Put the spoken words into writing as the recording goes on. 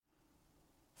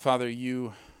Father,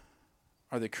 you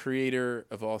are the creator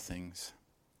of all things.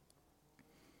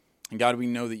 And God, we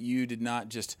know that you did not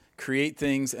just create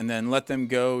things and then let them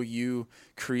go. You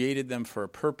created them for a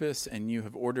purpose, and you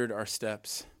have ordered our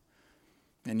steps.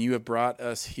 And you have brought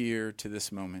us here to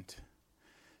this moment.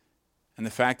 And the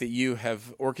fact that you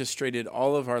have orchestrated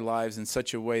all of our lives in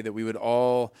such a way that we would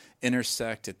all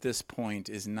intersect at this point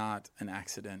is not an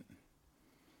accident.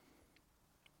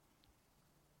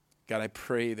 God, I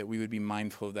pray that we would be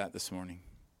mindful of that this morning.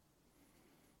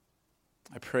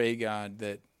 I pray, God,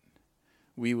 that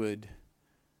we would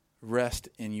rest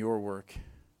in your work,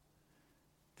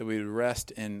 that we would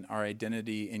rest in our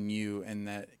identity in you, and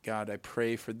that, God, I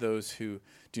pray for those who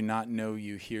do not know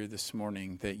you here this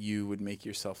morning, that you would make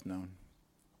yourself known.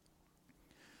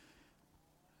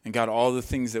 And God, all the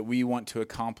things that we want to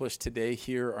accomplish today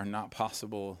here are not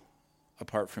possible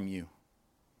apart from you.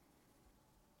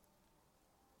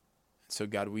 So,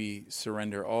 God, we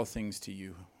surrender all things to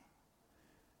you.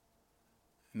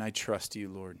 And I trust you,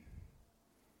 Lord.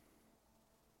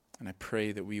 And I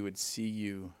pray that we would see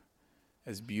you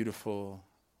as beautiful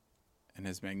and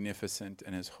as magnificent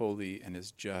and as holy and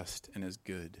as just and as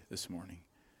good this morning.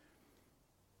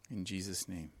 In Jesus'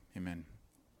 name, amen.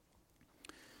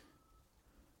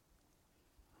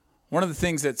 One of the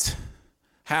things that's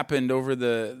happened over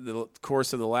the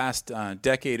course of the last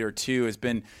decade or two has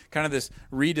been kind of this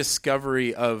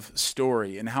rediscovery of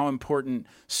story and how important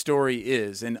story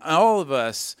is. And all of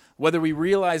us, whether we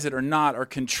realize it or not, are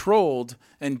controlled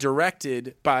and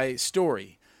directed by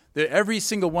story. That every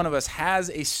single one of us has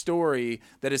a story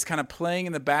that is kind of playing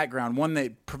in the background, one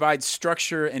that provides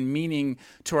structure and meaning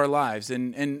to our lives.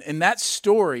 And that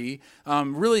story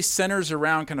really centers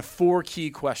around kind of four key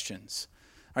questions.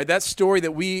 All right, that story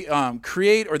that we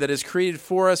create or that is created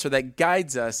for us or that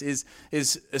guides us is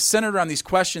centered around these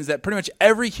questions that pretty much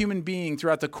every human being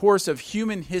throughout the course of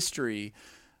human history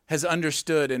has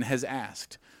understood and has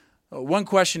asked. One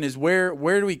question is, where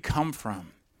do we come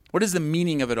from? What is the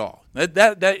meaning of it all?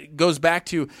 That goes back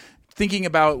to thinking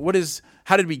about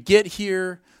how did we get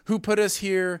here? Who put us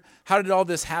here? How did all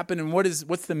this happen? And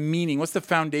what's the meaning? What's the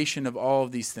foundation of all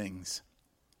of these things?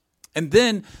 And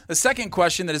then the second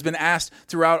question that has been asked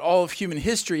throughout all of human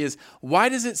history is, why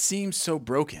does it seem so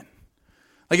broken?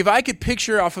 Like if I could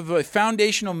picture off of a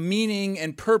foundational meaning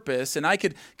and purpose, and I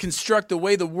could construct the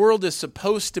way the world is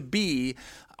supposed to be,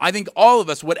 I think all of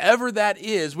us, whatever that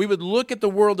is, we would look at the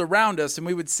world around us and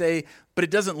we would say, but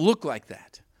it doesn't look like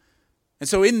that. And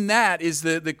so in that is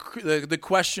the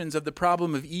questions of the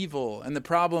problem of evil and the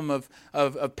problem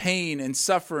of pain and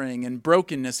suffering and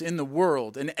brokenness in the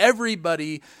world. And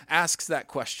everybody asks that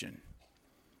question.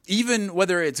 Even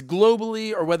whether it's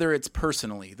globally or whether it's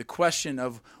personally. The question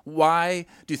of why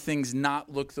do things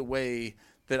not look the way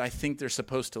that I think they're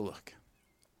supposed to look?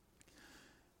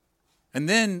 And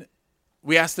then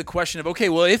we ask the question of, okay,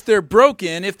 well, if they're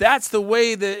broken, if that's the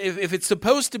way that, if it's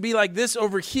supposed to be like this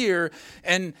over here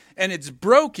and it's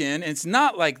broken and it's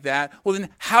not like that, well, then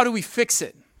how do we fix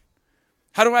it?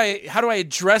 How do I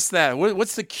address that?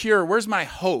 What's the cure? Where's my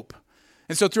hope?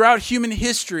 And so throughout human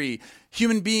history,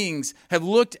 human beings have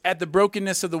looked at the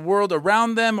brokenness of the world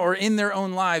around them or in their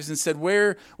own lives and said,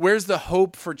 where's the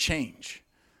hope for change?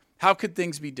 How could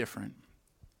things be different?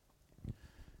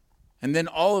 And then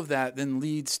all of that then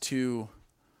leads to,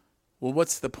 well,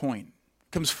 what's the point?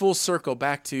 It comes full circle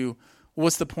back to,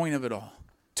 what's the point of it all?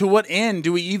 To what end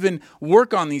do we even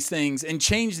work on these things and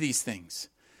change these things?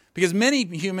 Because many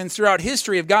humans throughout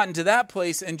history have gotten to that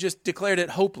place and just declared it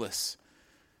hopeless.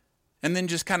 And then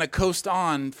just kind of coast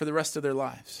on for the rest of their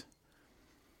lives.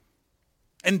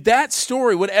 And that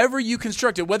story, whatever you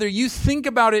construct it, whether you think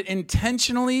about it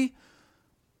intentionally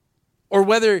or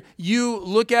whether you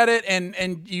look at it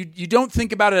and you don't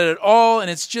think about it at all and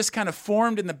it's just kind of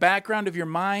formed in the background of your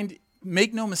mind,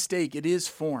 make no mistake, it is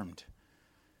formed.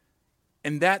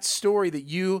 And that story that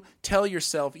you tell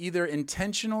yourself either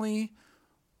intentionally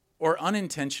or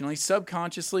unintentionally,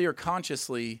 subconsciously or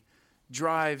consciously,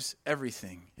 drives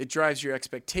everything. It drives your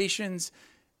expectations.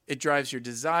 It drives your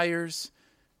desires.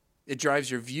 It drives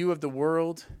your view of the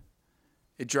world.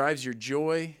 It drives your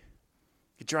joy.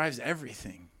 It drives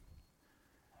everything.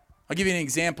 I'll give you an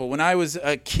example. When I was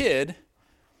a kid,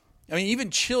 even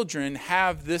children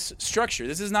have this structure.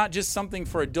 This is not just something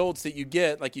for adults that you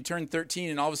get, like you turn 13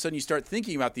 and all of a sudden you start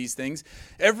thinking about these things.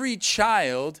 Every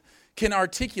child can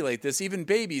articulate this, even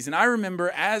babies. And I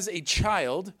remember as a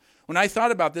child, when I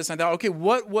thought about this, I thought, okay,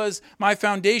 what was my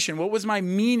foundation? What was my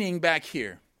meaning back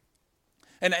here?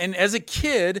 And as a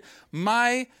kid,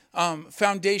 my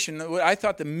foundation, I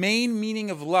thought the main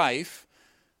meaning of life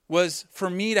was for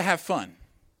me to have fun.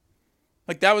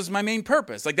 Like that was my main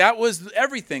purpose. Like that was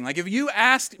everything. Like if you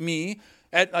asked me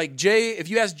if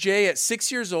you asked Jay at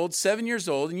 6 years old, 7 years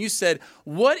old, and you said,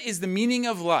 what is the meaning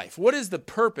of life? What is the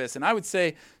purpose? And I would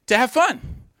say, to have fun.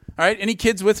 All right, any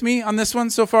kids with me on this one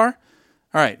so far?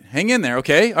 All right, hang in there,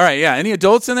 okay? All right, yeah, any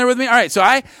adults in there with me? All right, so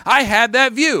I had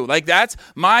that view. Like that's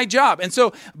my job. And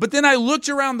so, but then I looked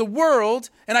around the world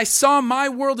and I saw my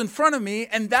world in front of me,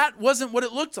 and that wasn't what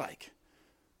it looked like.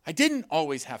 I didn't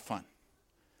always have fun.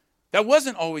 That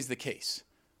wasn't always the case.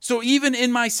 So even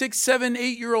in my 6, 7,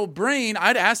 8-year-old brain,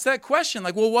 I'd ask that question,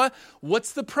 like, well,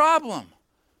 what's the problem?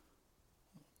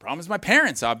 The problem is my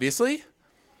parents, obviously.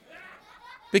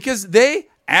 Because they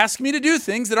ask me to do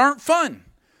things that aren't fun.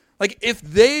 Like if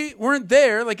they weren't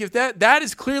there, like if that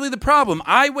is clearly the problem.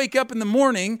 I wake up in the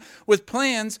morning with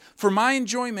plans for my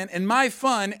enjoyment and my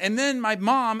fun, and then my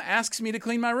mom asks me to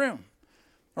clean my room.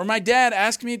 Or my dad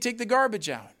asks me to take the garbage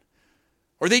out.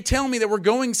 Or they tell me that we're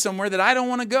going somewhere that I don't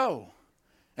want to go.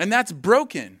 And that's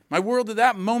broken. My world at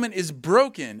that moment is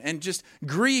broken, and just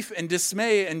grief and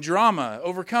dismay and drama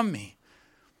overcome me.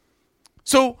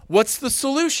 So what's the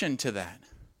solution to that?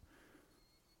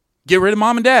 Get rid of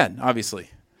mom and dad,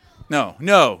 obviously. No,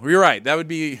 you're right. That would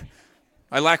be,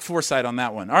 I lack foresight on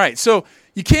that one. All right, so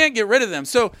you can't get rid of them.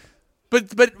 So,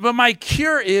 but my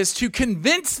cure is to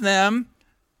convince them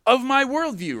of my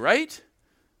worldview, right?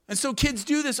 And so kids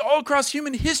do this all across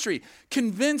human history.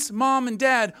 Convince mom and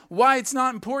dad why it's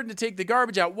not important to take the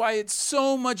garbage out, why it's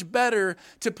so much better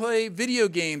to play video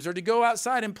games or to go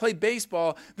outside and play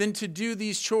baseball than to do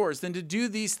these chores, than to do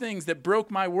these things that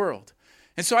broke my world.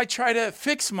 And so I try to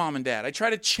fix mom and dad. I try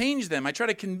to change them. I try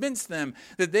to convince them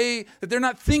that they're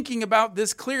not thinking about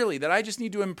this clearly, that I just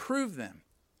need to improve them.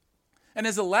 And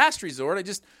as a last resort, I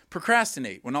just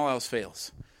procrastinate when all else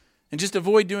fails. And just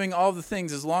avoid doing all the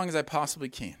things as long as I possibly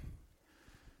can.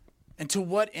 And to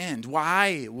what end?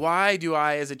 Why? Why do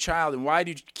I, as a child, and why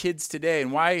do kids today,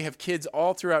 and why have kids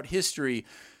all throughout history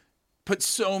put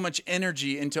so much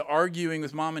energy into arguing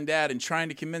with mom and dad and trying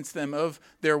to convince them of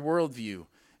their worldview?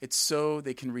 It's so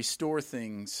they can restore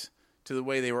things to the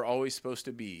way they were always supposed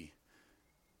to be,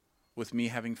 with me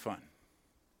having fun.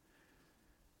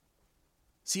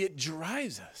 See, it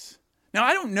drives us. Now,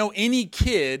 I don't know any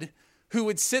kid who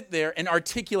would sit there and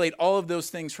articulate all of those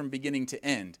things from beginning to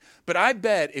end. But I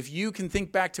bet if you can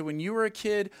think back to when you were a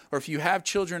kid, or if you have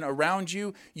children around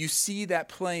you, you see that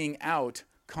playing out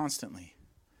constantly.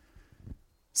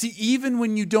 See, even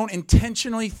when you don't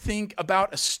intentionally think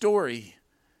about a story,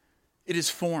 it is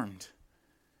formed.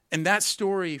 And that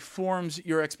story forms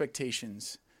your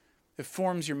expectations. It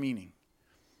forms your meaning.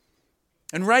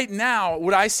 And right now,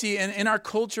 what I see in our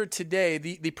culture today,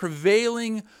 the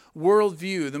prevailing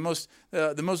worldview, the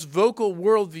most vocal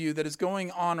worldview that is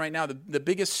going on right now, the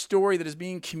biggest story that is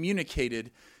being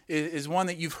communicated is one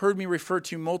that you've heard me refer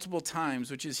to multiple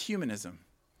times, which is humanism.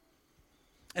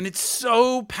 And it's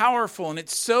so powerful and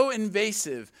it's so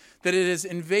invasive that it has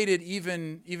invaded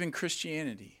even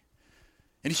Christianity.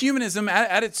 And humanism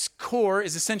at its core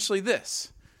is essentially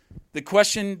this.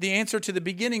 The answer to the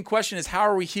beginning question is, how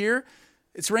are we here?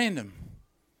 It's random.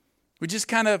 We just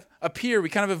kind of appear. We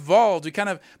kind of evolved.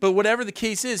 But whatever the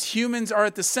case is, humans are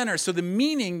at the center. So the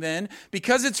meaning then,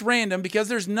 because it's random, because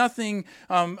there's nothing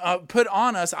put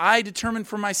on us, I determine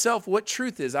for myself what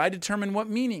truth is. I determine what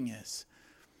meaning is.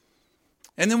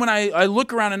 And then when I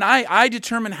look around and I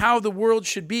determine how the world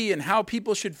should be and how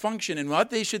people should function and what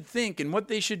they should think and what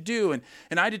they should do.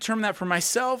 And I determine that for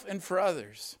myself and for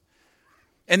others.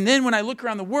 And then when I look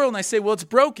around the world and I say, well, it's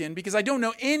broken, because I don't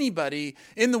know anybody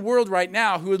in the world right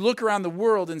now who would look around the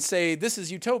world and say, this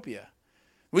is utopia.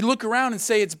 We look around and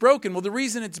say it's broken. Well, the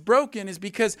reason it's broken is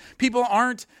because people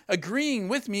aren't agreeing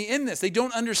with me in this. They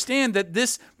don't understand that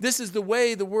this is the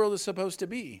way the world is supposed to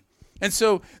be. And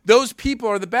so those people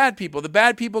are the bad people. The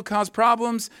bad people cause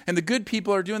problems, and the good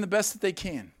people are doing the best that they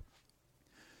can.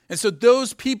 And so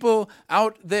those people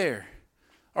out there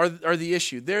are the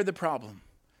issue. They're the problem.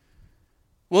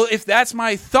 Well, if that's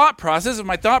my thought process, if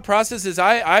my thought process is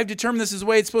I've determined this is the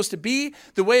way it's supposed to be,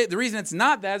 the reason it's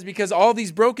not that is because all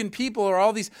these broken people or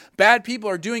all these bad people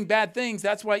are doing bad things.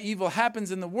 That's why evil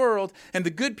happens in the world, and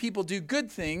the good people do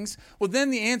good things. Well, then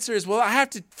the answer is, well, I have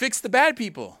to fix the bad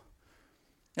people.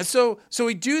 And so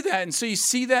we do that, and so you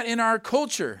see that in our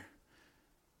culture,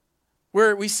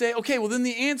 where we say, okay, well then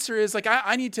the answer is like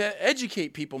I need to educate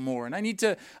people more, and I need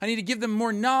to give them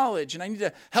more knowledge, and I need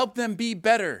to help them be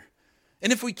better.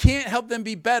 And if we can't help them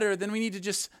be better, then we need to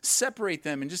just separate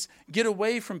them and just get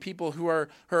away from people who are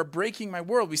breaking my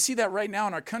world. We see that right now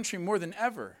in our country more than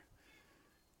ever.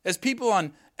 As people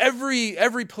on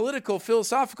every political,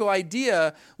 philosophical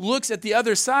idea looks at the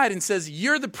other side and says,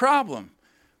 you're the problem.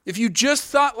 If you just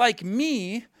thought like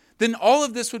me, then all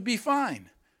of this would be fine.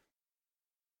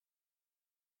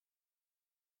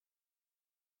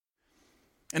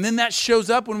 And then that shows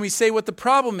up when we say what the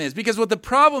problem is. Because what the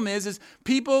problem is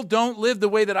people don't live the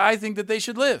way that I think that they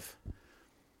should live.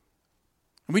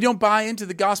 And we don't buy into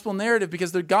the gospel narrative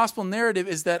because the gospel narrative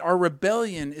is that our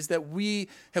rebellion is that we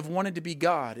have wanted to be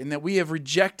God and that we have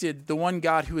rejected the one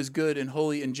God who is good and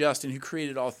holy and just and who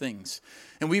created all things.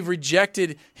 And we've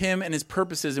rejected him and his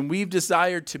purposes and we've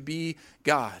desired to be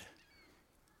God.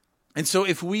 And so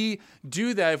if we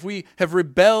do that, if we have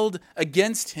rebelled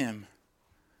against him,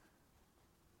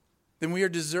 then we are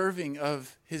deserving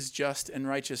of his just and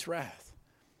righteous wrath.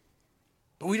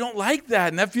 But we don't like that,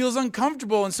 and that feels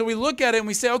uncomfortable. And so we look at it and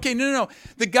we say, okay, no.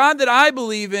 The God that I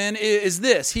believe in is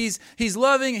this. He's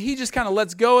loving, and he just kind of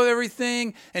lets go of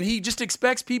everything, and he just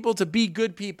expects people to be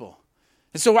good people.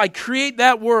 And so I create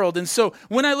that world. And so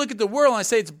when I look at the world and I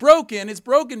say it's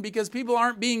broken because people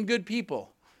aren't being good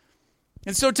people.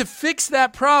 And so to fix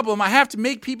that problem, I have to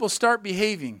make people start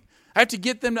behaving. I have to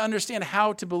get them to understand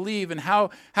how to believe and how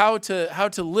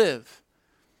to live.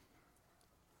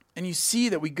 And you see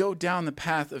that we go down the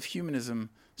path of humanism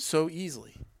so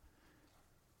easily.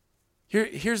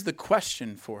 Here's the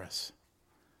question for us.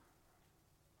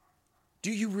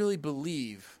 Do you really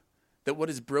believe that what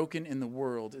is broken in the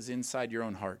world is inside your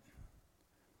own heart?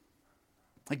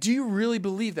 Like, do you really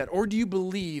believe that? Or do you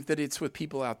believe that it's with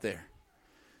people out there?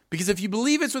 Because if you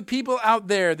believe it's with people out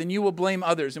there, then you will blame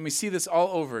others. And we see this all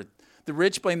over. The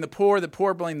rich blame the poor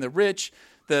blame the rich,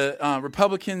 the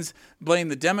Republicans blame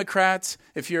the Democrats.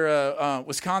 If you're a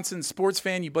Wisconsin sports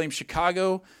fan, you blame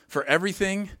Chicago for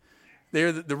everything.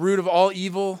 They're the root of all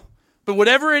evil. But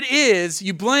whatever it is,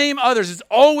 you blame others. It's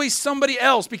always somebody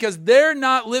else because they're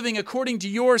not living according to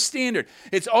your standard.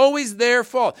 It's always their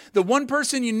fault. The one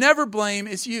person you never blame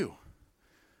is you.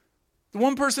 The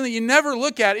one person that you never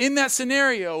look at in that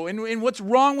scenario, and what's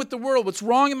wrong with the world, what's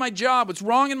wrong in my job, what's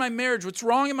wrong in my marriage, what's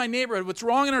wrong in my neighborhood, what's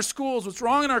wrong in our schools, what's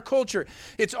wrong in our culture.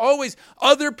 It's always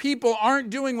other people aren't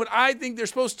doing what I think they're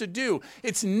supposed to do.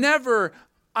 It's never,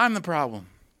 I'm the problem.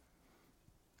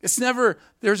 It's never,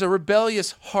 there's a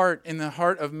rebellious heart in the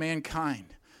heart of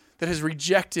mankind that has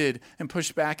rejected and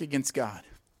pushed back against God.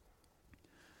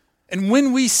 And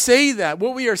when we say that,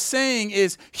 what we are saying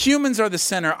is humans are the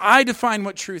center. I define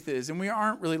what truth is, and we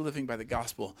aren't really living by the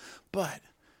gospel. But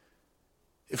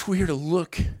if we were to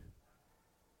look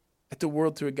at the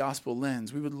world through a gospel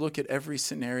lens, we would look at every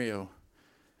scenario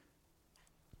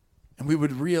and we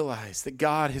would realize that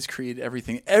God has created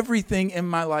everything. Everything in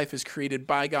my life is created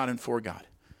by God and for God.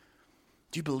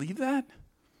 Do you believe that?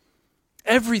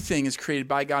 Everything is created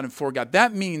by God and for God.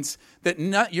 That means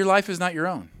that your life is not your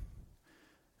own.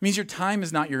 It means your time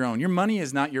is not your own. Your money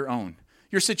is not your own.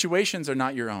 Your situations are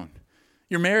not your own.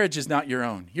 Your marriage is not your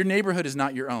own. Your neighborhood is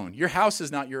not your own. Your house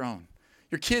is not your own.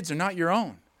 Your kids are not your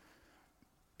own.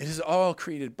 It is all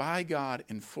created by God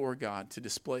and for God to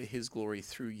display his glory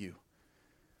through you.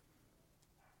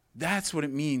 That's what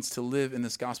it means to live in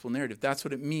this gospel narrative. That's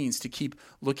what it means to keep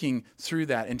looking through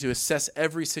that and to assess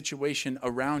every situation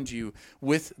around you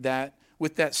with that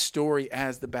story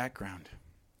as the background.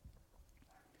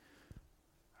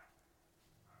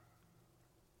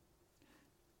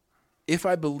 If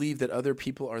I believe that other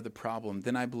people are the problem,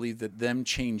 then I believe that them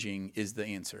changing is the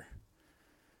answer.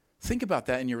 Think about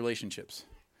that in your relationships.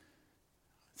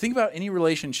 Think about any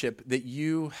relationship that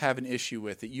you have an issue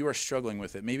with, that you are struggling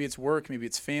with it. Maybe it's work, maybe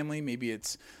it's family, maybe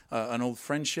it's an old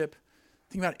friendship.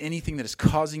 Think about anything that is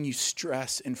causing you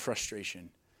stress and frustration.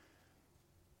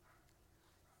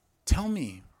 Tell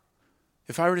me,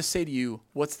 if I were to say to you,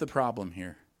 what's the problem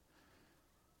here?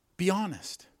 Be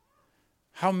honest.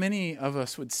 How many of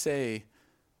us would say,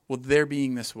 well, they're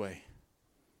being this way.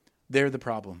 They're the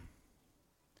problem.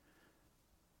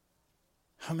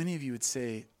 How many of you would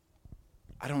say,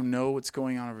 I don't know what's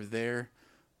going on over there,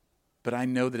 but I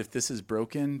know that if this is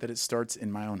broken, that it starts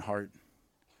in my own heart.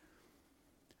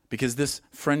 Because this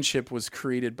friendship was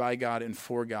created by God and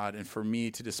for me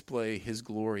to display his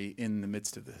glory in the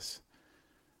midst of this.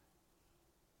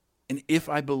 And if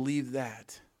I believe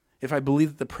that, if I believe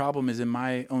that the problem is in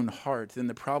my own heart, then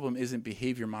the problem isn't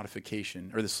behavior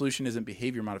modification, or the solution isn't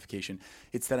behavior modification.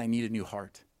 It's that I need a new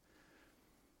heart.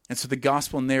 And so the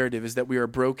gospel narrative is that we are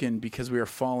broken because we are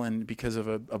fallen because of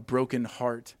a broken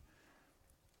heart.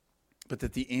 But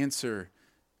that the answer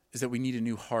is that we need a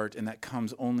new heart, and that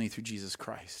comes only through Jesus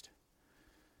Christ.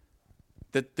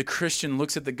 That the Christian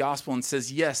looks at the gospel and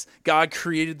says, yes, God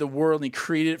created the world and he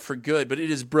created it for good, but it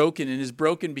is broken, and it is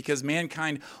broken because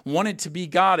mankind wanted to be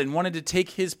God and wanted to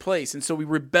take his place. And so we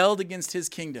rebelled against his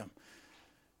kingdom.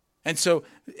 And so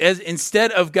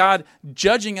instead of God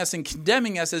judging us and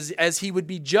condemning us as he would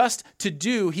be just to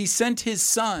do, he sent his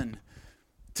son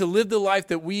to live the life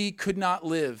that we could not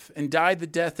live and died the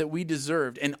death that we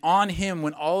deserved. And on him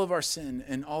went all of our sin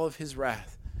and all of his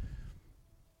wrath.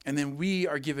 And then we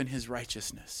are given his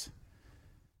righteousness.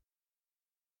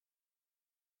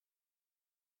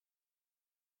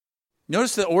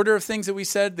 Notice the order of things that we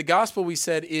said. The gospel, we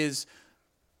said, is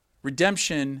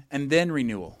redemption and then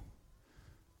renewal.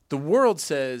 The world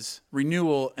says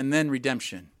renewal and then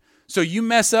redemption. So you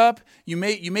mess up, you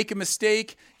make a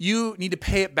mistake, you need to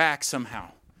pay it back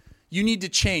somehow. You need to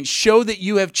change. Show that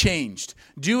you have changed.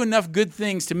 Do enough good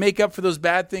things to make up for those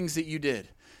bad things that you did.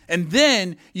 And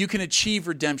then you can achieve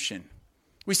redemption.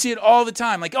 We see it all the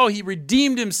time. Like, oh, he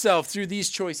redeemed himself through these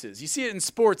choices. You see it in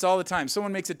sports all the time.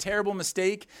 Someone makes a terrible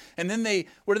mistake, and then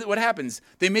what happens?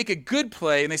 They make a good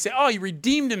play, and they say, oh, he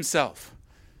redeemed himself.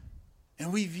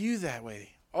 And we view that way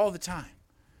all the time.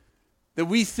 That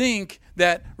we think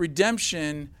that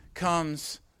redemption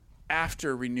comes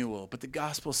after renewal. But the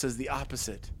gospel says the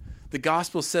opposite. The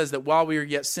gospel says that while we were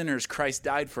yet sinners, Christ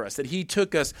died for us. That he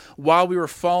took us while we were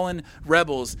fallen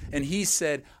rebels. And he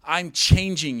said, I'm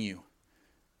changing you.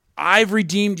 I've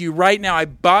redeemed you right now. I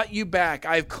bought you back.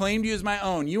 I have claimed you as my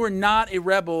own. You are not a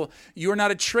rebel. You are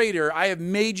not a traitor. I have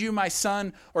made you my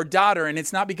son or daughter, and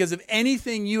it's not because of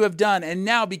anything you have done. And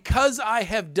now, because I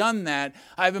have done that,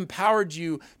 I've empowered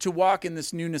you to walk in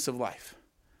this newness of life.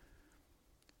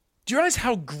 Do you realize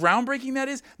how groundbreaking that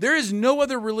is? There is no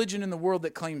other religion in the world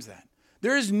that claims that.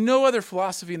 There is no other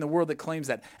philosophy in the world that claims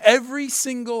that. Every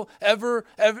single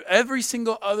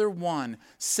other one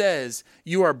says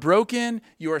you are broken,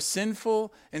 you are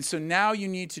sinful, and so now you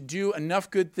need to do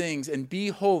enough good things and be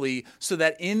holy so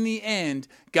that in the end,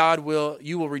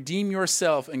 you will redeem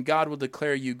yourself and God will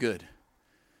declare you good.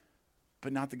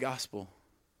 But not the gospel.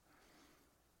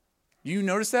 You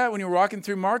notice that when you're walking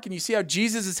through Mark and you see how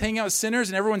Jesus is hanging out with sinners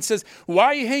and everyone says, why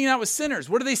are you hanging out with sinners?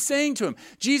 What are they saying to him?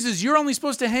 Jesus, you're only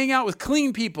supposed to hang out with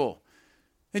clean people.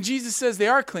 And Jesus says they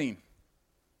are clean.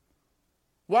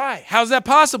 Why? How's that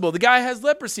possible? The guy has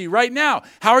leprosy right now.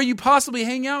 How are you possibly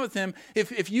hanging out with him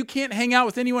if you can't hang out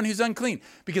with anyone who's unclean?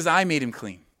 Because I made him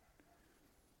clean.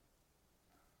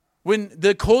 When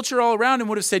the culture all around him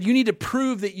would have said, you need to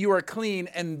prove that you are clean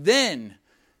and then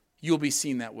you'll be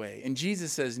seen that way. And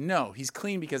Jesus says, no, he's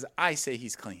clean because I say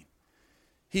he's clean.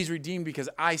 He's redeemed because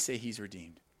I say he's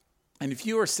redeemed. And if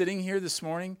you are sitting here this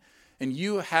morning and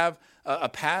you have a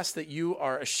past that you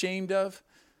are ashamed of,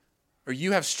 or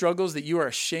you have struggles that you are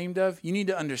ashamed of, you need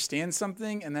to understand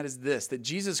something, and that is this, that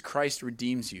Jesus Christ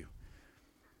redeems you.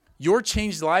 Your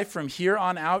changed life from here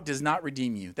on out does not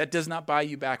redeem you. That does not buy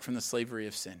you back from the slavery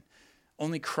of sin.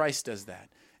 Only Christ does that.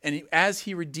 And as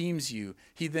he redeems you,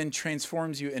 he then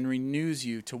transforms you and renews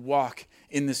you to walk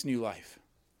in this new life.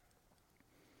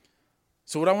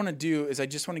 So what I want to do is I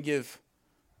just want to give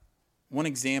one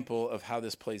example of how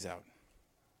this plays out.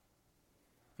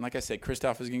 And like I said,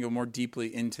 Christoph is going to go more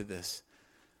deeply into this.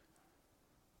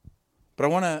 But I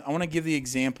want to give the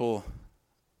example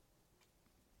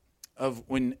of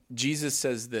when Jesus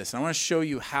says this. And I want to show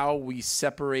you how we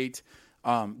separate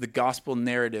the gospel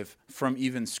narrative from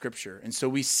even Scripture. And so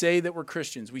we say that we're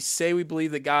Christians. We say we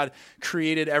believe that God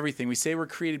created everything. We say we're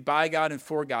created by God and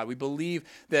for God. We believe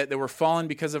that we're fallen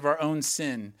because of our own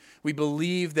sin. We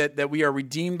believe that we are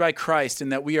redeemed by Christ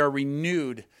and that we are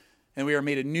renewed and we are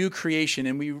made a new creation.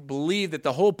 And we believe that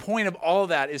the whole point of all of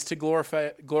that is to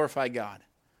glorify God.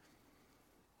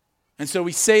 And so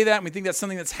we say that and we think that's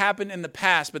something that's happened in the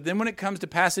past. But then when it comes to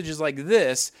passages like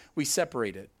this, we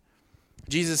separate it.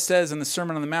 Jesus says in the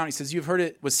Sermon on the Mount, he says, you've heard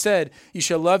it was said, you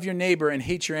shall love your neighbor and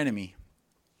hate your enemy.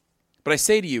 But I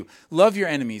say to you, love your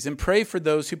enemies and pray for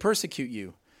those who persecute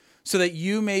you, so that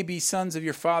you may be sons of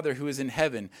your Father who is in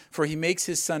heaven. For he makes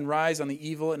his sun rise on the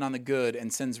evil and on the good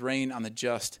and sends rain on the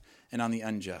just and on the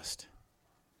unjust.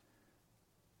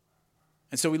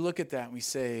 And so we look at that and we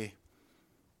say,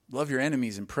 love your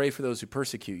enemies and pray for those who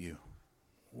persecute you.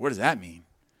 What does that mean?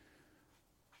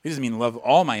 It doesn't mean love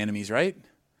all my enemies, right?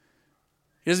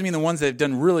 It doesn't mean the ones that have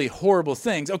done really horrible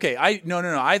things. Okay,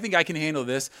 no. I think I can handle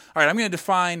this. All right, I'm going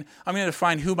to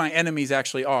define who my enemies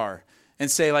actually are,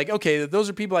 and say like, okay, those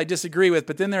are people I disagree with,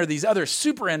 but then there are these other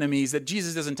super enemies that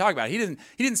Jesus doesn't talk about. He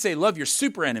didn't say love your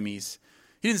super enemies.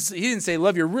 He didn't say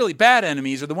love your really bad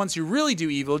enemies or the ones who really do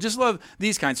evil. Just love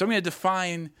these kinds. So I'm going to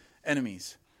define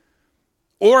enemies,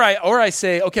 or I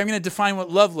say, okay, I'm going to define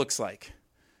what love looks like.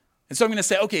 And so I'm going to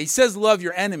say, okay, he says love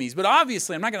your enemies, but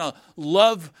obviously I'm not going to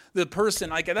love the person.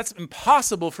 Like, that's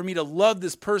impossible for me to love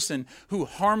this person who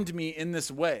harmed me in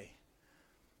this way.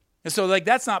 And so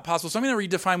that's not possible. So I'm going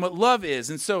to redefine what love is.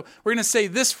 And so we're going to say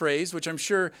this phrase, which I'm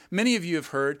sure many of you have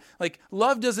heard,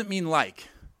 love doesn't mean like,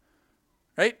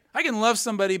 right? I can love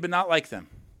somebody but not like them.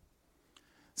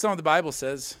 That's not what the Bible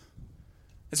says.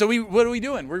 And so what are we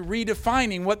doing? We're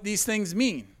redefining what these things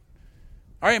mean.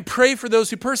 All right, and pray for those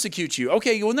who persecute you.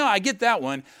 Okay, well, no, I get that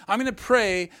one. I'm going to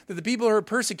pray that the people who are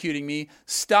persecuting me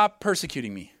stop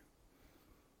persecuting me.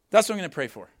 That's what I'm going to pray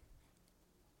for.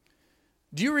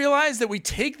 Do you realize that we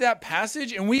take that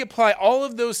passage and we apply all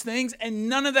of those things and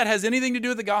none of that has anything to do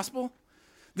with the gospel?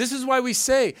 This is why we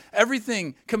say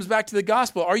everything comes back to the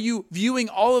gospel. Are you viewing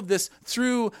all of this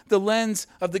through the lens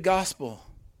of the gospel?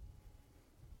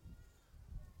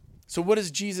 So what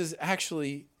is Jesus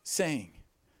actually saying?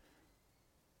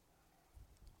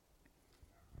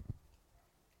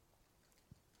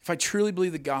 If I truly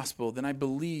believe the gospel, then I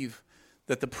believe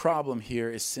that the problem here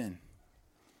is sin.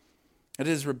 It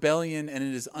is rebellion and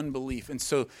it is unbelief. And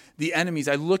so the enemies,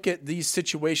 I look at these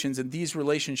situations and these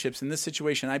relationships in this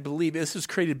situation, I believe this was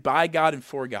created by God and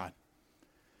for God.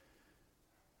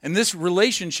 And this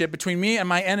relationship between me and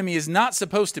my enemy is not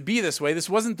supposed to be this way. This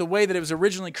wasn't the way that it was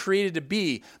originally created to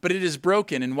be, but it is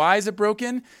broken. And why is it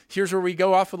broken? Here's where we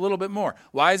go off a little bit more.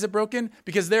 Why is it broken?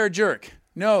 Because they're a jerk.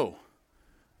 No.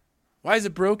 Why is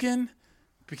it broken?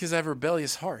 Because I have a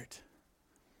rebellious heart.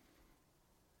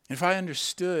 And if I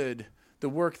understood the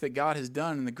work that God has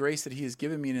done and the grace that he has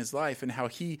given me in his life and how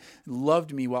he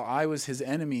loved me while I was his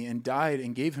enemy and died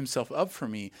and gave himself up for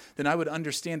me, then I would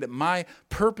understand that my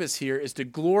purpose here is to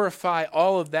glorify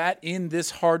all of that in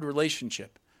this hard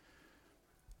relationship.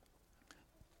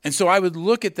 And so I would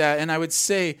look at that and I would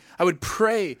say, I would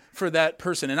pray for that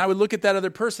person. And I would look at that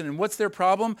other person. And what's their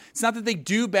problem? It's not that they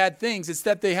do bad things. It's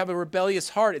that they have a rebellious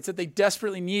heart. It's that they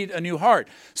desperately need a new heart.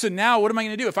 So now what am I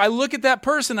going to do? If I look at that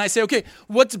person, I say, okay,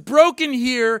 what's broken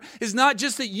here is not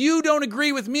just that you don't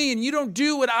agree with me and you don't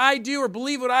do what I do or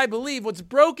believe what I believe. What's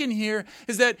broken here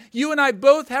is that you and I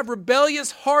both have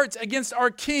rebellious hearts against our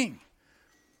King.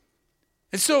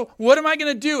 And so what am I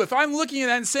going to do? If I'm looking at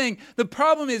that and saying, the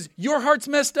problem is your heart's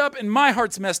messed up and my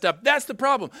heart's messed up. That's the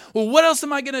problem. Well, what else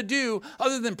am I going to do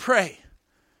other than pray?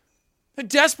 I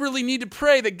desperately need to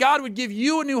pray that God would give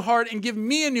you a new heart and give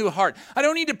me a new heart. I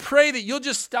don't need to pray that you'll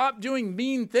just stop doing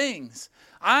mean things.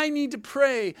 I need to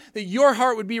pray that your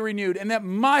heart would be renewed and that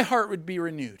my heart would be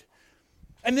renewed.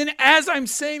 And then as I'm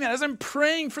saying that, as I'm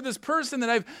praying for this person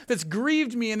that's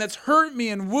grieved me and that's hurt me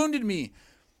and wounded me,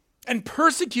 and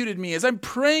persecuted me, as I'm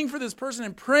praying for this person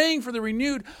and praying for the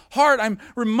renewed heart, I'm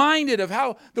reminded of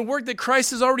how the work that Christ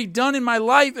has already done in my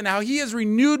life and how he has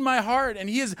renewed my heart and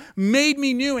he has made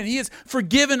me new and he has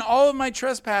forgiven all of my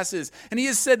trespasses. And he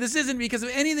has said, this isn't because of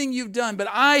anything you've done, but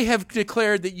I have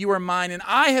declared that you are mine and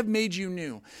I have made you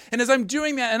new. And as I'm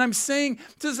doing that and I'm saying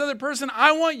to this other person,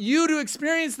 I want you to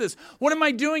experience this. What am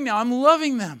I doing now? I'm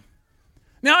loving them.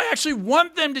 Now I actually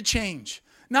want them to change,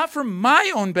 not for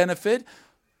my own benefit,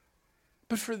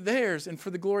 but for theirs and for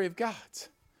the glory of God.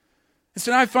 And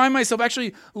so now I find myself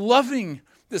actually loving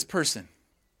this person.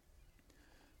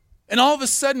 And all of a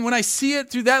sudden, when I see it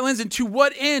through that lens, and to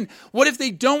what end? What if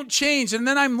they don't change? And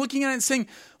then I'm looking at it and saying,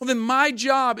 well, then my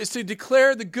job is to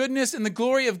declare the goodness and the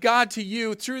glory of God to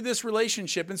you through this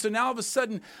relationship. And so now all of a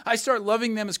sudden, I start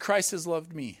loving them as Christ has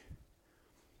loved me.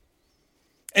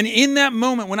 And in that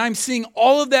moment, when I'm seeing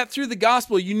all of that through the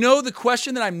gospel, you know the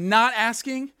question that I'm not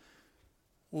asking?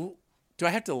 Well, do I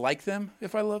have to like them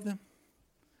if I love them?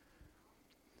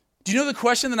 Do you know the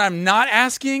question that I'm not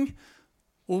asking?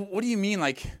 Well, what do you mean,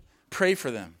 pray for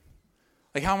them?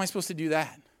 How am I supposed to do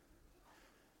that?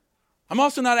 I'm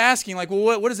also not asking,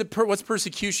 what's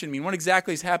persecution mean? What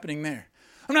exactly is happening there?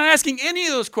 I'm not asking any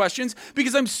of those questions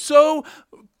because I'm so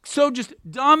just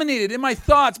dominated in my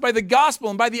thoughts by the gospel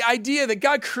and by the idea that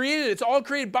God created it. It's all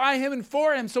created by him and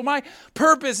for him. So my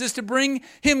purpose is to bring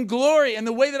him glory. And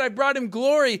the way that I brought him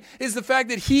glory is the fact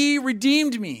that he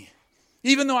redeemed me.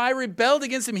 Even though I rebelled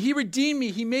against him, he redeemed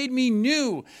me. He made me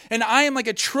new. And I am like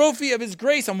a trophy of his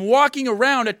grace. I'm walking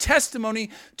around a testimony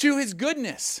to his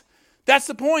goodness. That's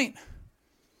the point.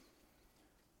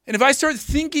 And if I start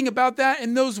thinking about that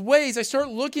in those ways, I start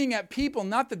looking at people,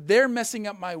 not that they're messing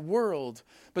up my world,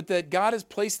 but that God has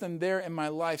placed them there in my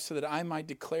life so that I might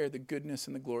declare the goodness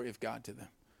and the glory of God to them.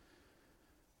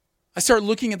 I start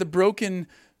looking at the broken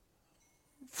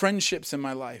friendships in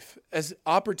my life as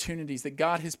opportunities that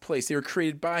God has placed. They were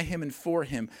created by him and for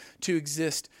him to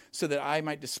exist so that I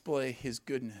might display his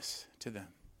goodness to them.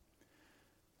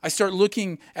 I start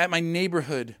looking at my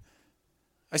neighborhood.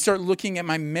 I start looking at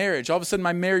my marriage. All of a sudden,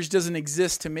 my marriage doesn't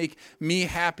exist to make me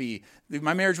happy.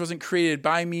 My marriage wasn't created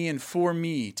by me and for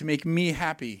me to make me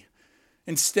happy.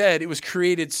 Instead, it was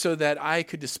created so that I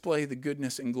could display the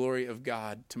goodness and glory of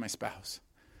God to my spouse.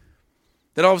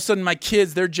 That all of a sudden my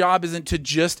kids, their job isn't to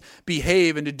just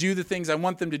behave and to do the things I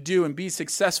want them to do and be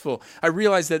successful. I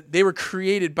realize that they were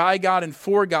created by God and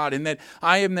for God, and that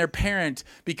I am their parent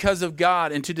because of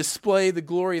God, and to display the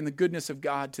glory and the goodness of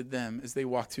God to them as they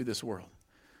walk through this world.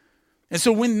 And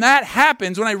so when that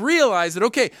happens, when I realize that,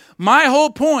 okay, my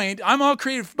whole point, I'm all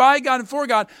created by God and for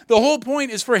God, the whole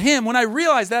point is for Him. When I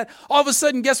realize that, all of a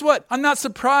sudden, guess what? I'm not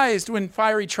surprised when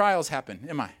fiery trials happen,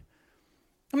 am I?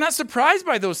 I'm not surprised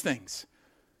by those things.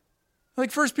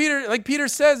 Like Peter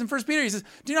says in 1 Peter, he says,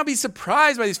 do not be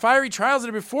surprised by these fiery trials that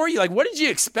are before you. Like, what did you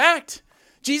expect?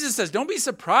 Jesus says, don't be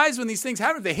surprised when these things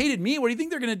happen. If they hated me, what do you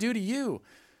think they're going to do to you?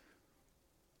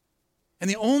 And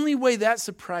the only way that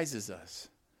surprises us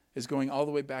is going all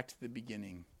the way back to the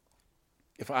beginning.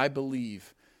 If I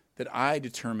believe that I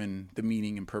determine the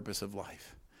meaning and purpose of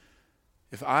life,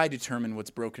 if I determine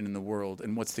what's broken in the world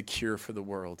and what's the cure for the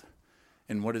world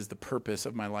and what is the purpose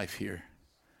of my life here,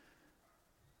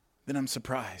 then I'm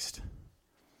surprised.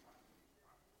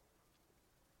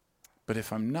 But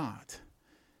if I'm not,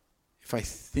 if I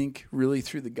think really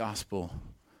through the gospel,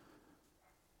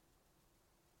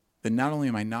 then not only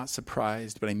am I not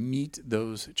surprised, but I meet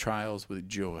those trials with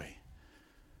joy.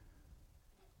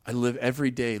 I live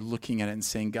every day looking at it and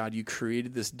saying, God, you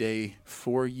created this day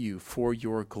for you, for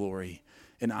your glory,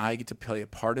 and I get to play a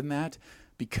part in that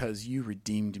because you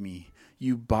redeemed me.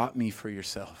 You bought me for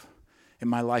yourself. And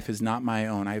my life is not my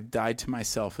own. I have died to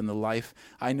myself, and the life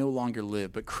I no longer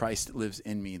live, but Christ lives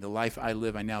in me. The life I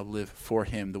live, I now live for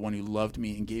Him, the one who loved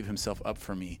me and gave Himself up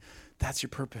for me. That's your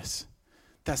purpose.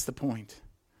 That's the point.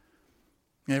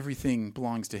 Everything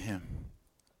belongs to Him.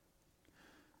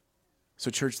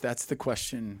 So church, that's the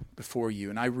question before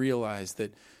you. And I realize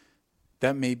that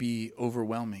that may be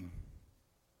overwhelming.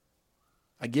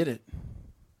 I get it.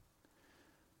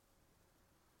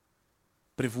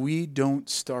 But if we don't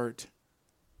start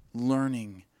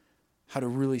learning how to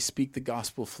really speak the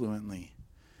gospel fluently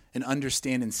and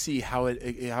understand and see how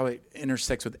it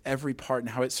intersects with every part and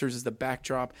how it serves as the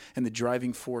backdrop and the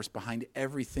driving force behind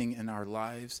everything in our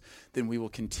lives, then we will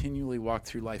continually walk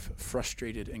through life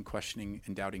frustrated and questioning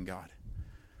and doubting God.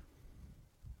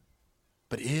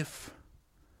 But if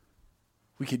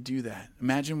we could do that,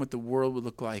 imagine what the world would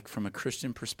look like from a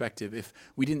Christian perspective if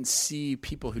we didn't see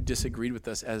people who disagreed with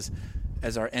us as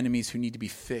our enemies who need to be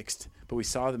fixed, but we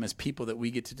saw them as people that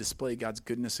we get to display God's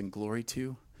goodness and glory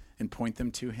to and point them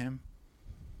to Him.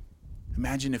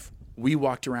 Imagine if we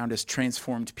walked around as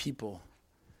transformed people,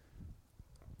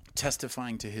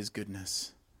 testifying to His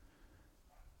goodness.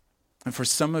 And for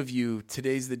some of you,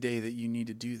 today's the day that you need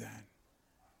to do that.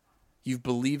 You've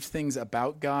believed things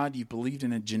about God, you've believed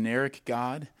in a generic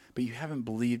God, but you haven't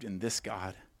believed in this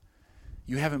God.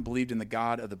 You haven't believed in the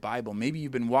God of the Bible. Maybe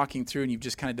you've been walking through and you've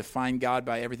just kind of defined God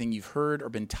by everything you've heard or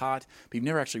been taught, but you've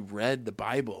never actually read the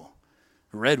Bible.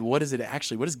 Read what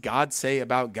does God say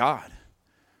about God?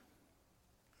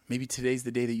 Maybe today's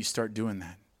the day that you start doing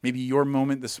that. Maybe your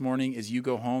moment this morning is you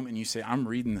go home and you say, I'm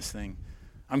reading this thing.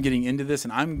 I'm getting into this,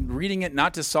 and I'm reading it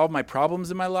not to solve my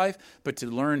problems in my life, but to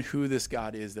learn who this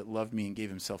God is that loved me and gave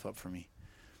Himself up for me.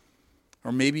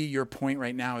 Or maybe your point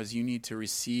right now is you need to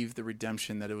receive the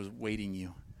redemption that it was waiting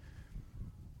you.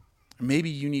 Or maybe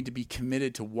you need to be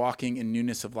committed to walking in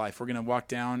newness of life. We're going to walk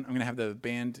down. I'm going to have the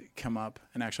band come up.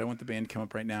 And actually, I want the band to come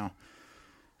up right now.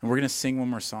 And we're going to sing one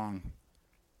more song.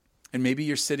 And maybe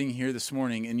you're sitting here this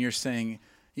morning and you're saying,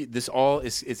 this all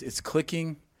it's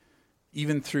clicking.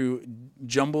 Even through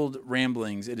jumbled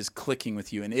ramblings, it is clicking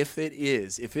with you. And if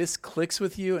this clicks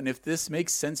with you, and if this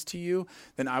makes sense to you,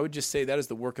 then I would just say that is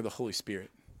the work of the Holy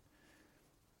Spirit.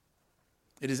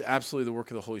 It is absolutely the work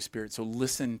of the Holy Spirit. So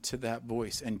listen to that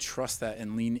voice and trust that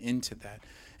and lean into that.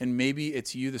 And maybe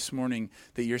it's you this morning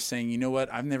that you're saying, you know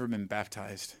what, I've never been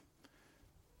baptized.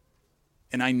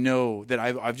 And I know that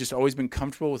I've just always been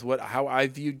comfortable with how I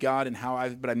viewed God and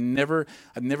but I've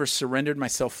never surrendered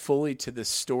myself fully to this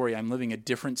story. I'm living a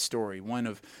different story, one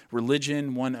of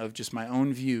religion, one of just my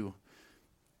own view.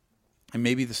 And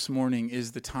maybe this morning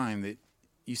is the time that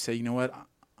you say, you know what,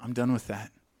 I'm done with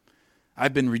that.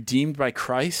 I've been redeemed by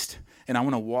Christ, and I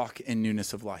want to walk in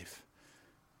newness of life.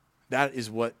 That is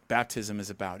what baptism is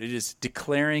about. It is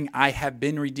declaring I have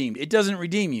been redeemed. It doesn't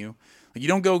redeem you. You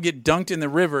don't go get dunked in the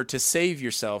river to save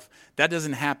yourself. That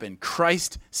doesn't happen.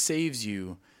 Christ saves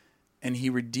you, and He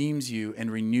redeems you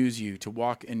and renews you to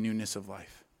walk in newness of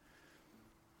life.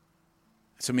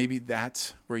 So maybe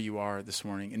that's where you are this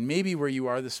morning. And maybe where you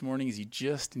are this morning is you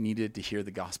just needed to hear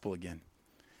the gospel again.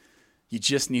 You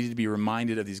just needed to be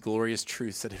reminded of these glorious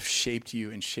truths that have shaped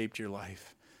you and shaped your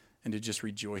life. and to just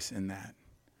rejoice in that.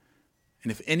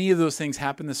 And if any of those things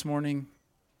happen this morning,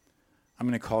 I'm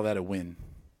going to call that a win.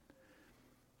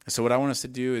 So what I want us to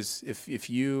do is, if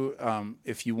you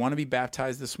want to be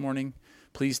baptized this morning,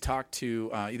 please talk to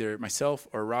either myself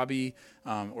or Robbie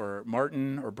or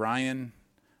Martin or Brian.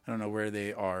 I don't know where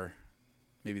they are.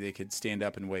 Maybe they could stand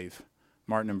up and wave.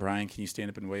 Martin and Brian, can you stand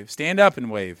up and wave? Stand up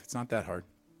and wave. It's not that hard.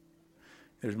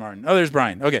 There's Martin. Oh, there's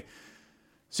Brian. Okay.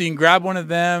 So you can grab one of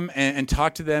them and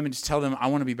talk to them and just tell them, I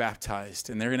want to be baptized.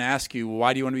 And they're going to ask you, well,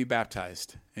 why do you want to be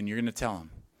baptized? And you're going to tell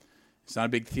them. It's not a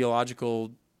big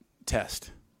theological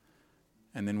test.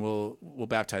 And then we'll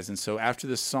baptize. And so after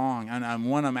this song,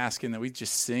 I'm asking that we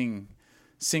just sing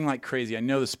like crazy. I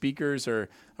know the speakers are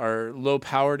low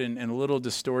powered and a little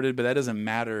distorted, but that doesn't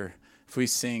matter if we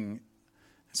sing.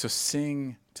 So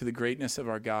sing to the greatness of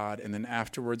our God. And then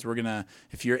afterwards, we're going to,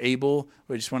 if you're able,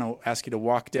 we just want to ask you to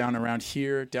walk down around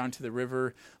here, down to the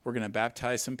river. We're going to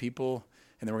baptize some people,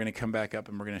 and then we're going to come back up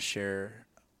and we're going to share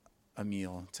a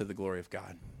meal to the glory of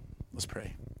God. Let's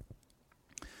pray.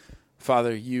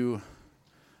 Father, you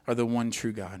are the one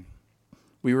true God.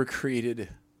 We were created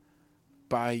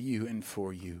by you and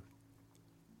for you.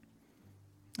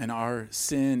 And our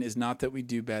sin is not that we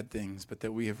do bad things, but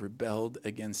that we have rebelled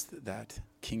against that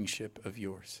kingship of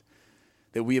yours.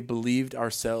 That we have believed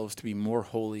ourselves to be more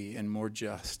holy and more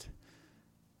just,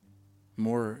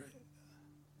 more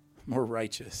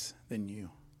righteous than you.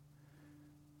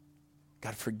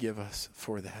 God, forgive us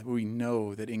for that. We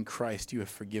know that in Christ you have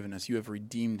forgiven us. You have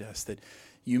redeemed us, that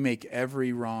you make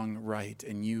every wrong right,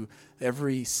 and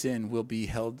every sin will be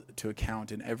held to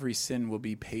account, and every sin will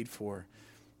be paid for.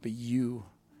 But you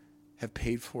have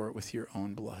paid for it with your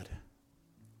own blood.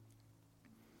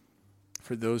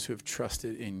 For those who have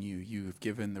trusted in you, you have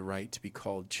given the right to be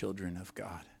called children of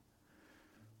God.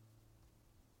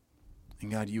 And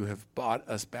God, you have bought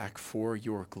us back for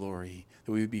your glory,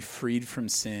 that we would be freed from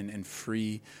sin and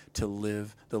free to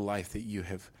live the life that you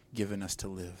have given us to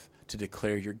live, to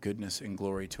declare your goodness and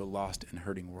glory to a lost and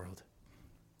hurting world.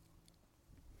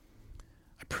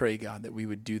 I pray, God, that we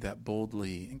would do that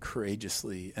boldly and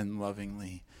courageously and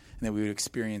lovingly, and that we would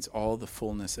experience all the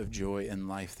fullness of joy and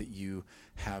life that you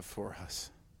have for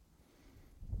us.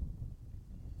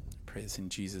 I pray this in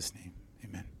Jesus' name.